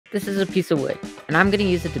This is a piece of wood, and I'm gonna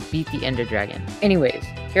use it to beat the Ender Dragon. Anyways,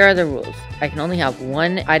 here are the rules. I can only have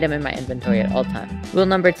one item in my inventory at all times. Rule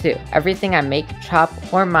number 2, everything I make, chop,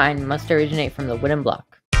 or mine must originate from the wooden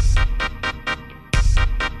block.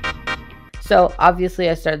 So, obviously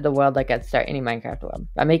I started the world like I'd start any Minecraft world,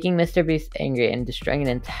 by making Mr. Beast angry and destroying an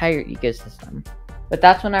entire ecosystem. But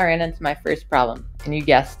that's when I ran into my first problem, and you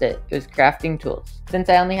guessed it was crafting tools. Since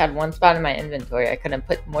I only had one spot in my inventory, I couldn't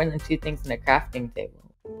put more than 2 things in a crafting table.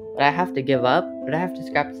 Would I have to give up? Would I have to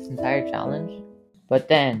scrap this entire challenge? But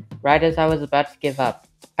then, right as I was about to give up,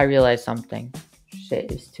 I realized something.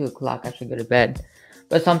 Shit, it's 2 o'clock, I should go to bed.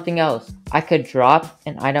 But something else. I could drop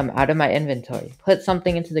an item out of my inventory, put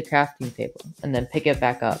something into the crafting table, and then pick it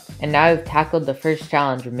back up. And now I've tackled the first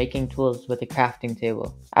challenge of making tools with a crafting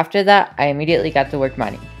table. After that, I immediately got to work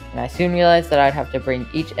mining, and I soon realized that I'd have to bring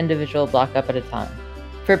each individual block up at a time.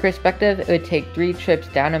 For perspective, it would take 3 trips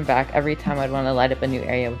down and back every time I'd want to light up a new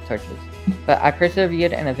area with torches. But I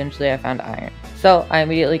persevered and eventually I found iron. So I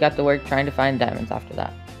immediately got to work trying to find diamonds after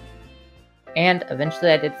that. And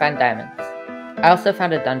eventually I did find diamonds. I also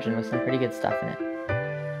found a dungeon with some pretty good stuff in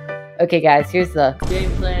it. Okay guys, here's the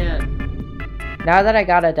game plan. Now that I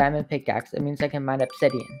got a diamond pickaxe, it means I can mine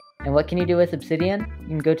obsidian. And what can you do with obsidian? You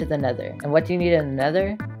can go to the nether. And what do you need in the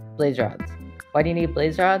nether? Blaze rods. Why do you need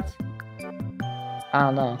blaze rods? I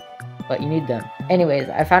don't know, but you need them. Anyways,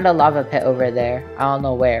 I found a lava pit over there. I don't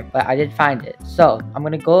know where, but I did find it. So, I'm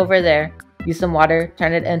gonna go over there, use some water,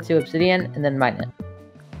 turn it into obsidian, and then mine it.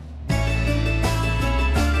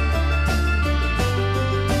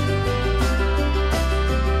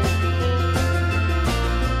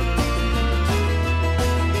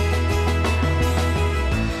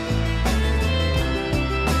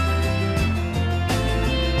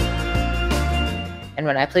 And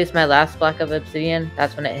when I placed my last block of obsidian,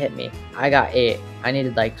 that's when it hit me. I got 8. I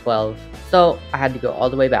needed like 12. So I had to go all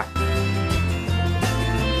the way back.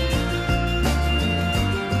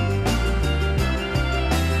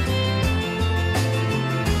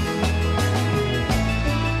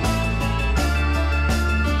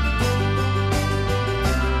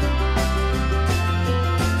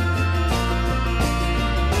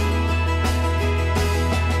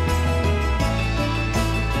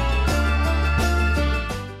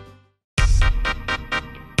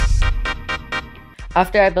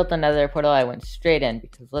 After I built the nether portal, I went straight in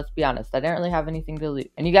because let's be honest, I didn't really have anything to loot.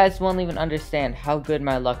 And you guys won't even understand how good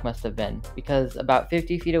my luck must have been because about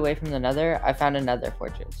 50 feet away from the nether, I found a nether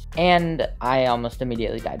fortress. And I almost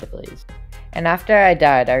immediately died to blaze. And after I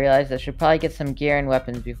died, I realized I should probably get some gear and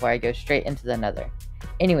weapons before I go straight into the nether.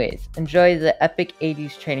 Anyways, enjoy the epic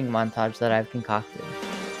 80s training montage that I've concocted.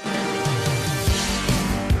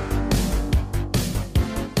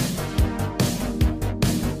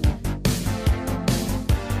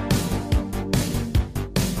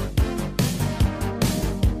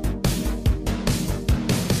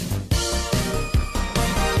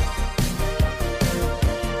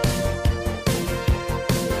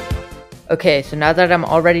 Okay, so now that I'm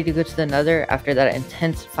all ready to go to the nether after that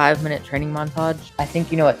intense 5-minute training montage, I think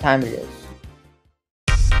you know what time it is.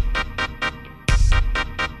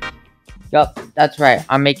 Yup, that's right.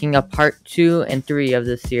 I'm making a part 2 and 3 of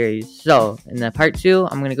this series. So, in the part 2,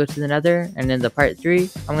 I'm going to go to the nether, and in the part 3,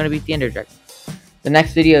 I'm going to beat the Ender Dragon. The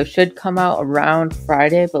next video should come out around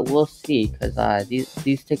Friday, but we'll see, because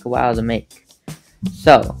these take a while to make.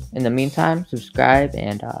 So, in the meantime, subscribe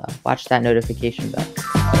and watch that notification bell.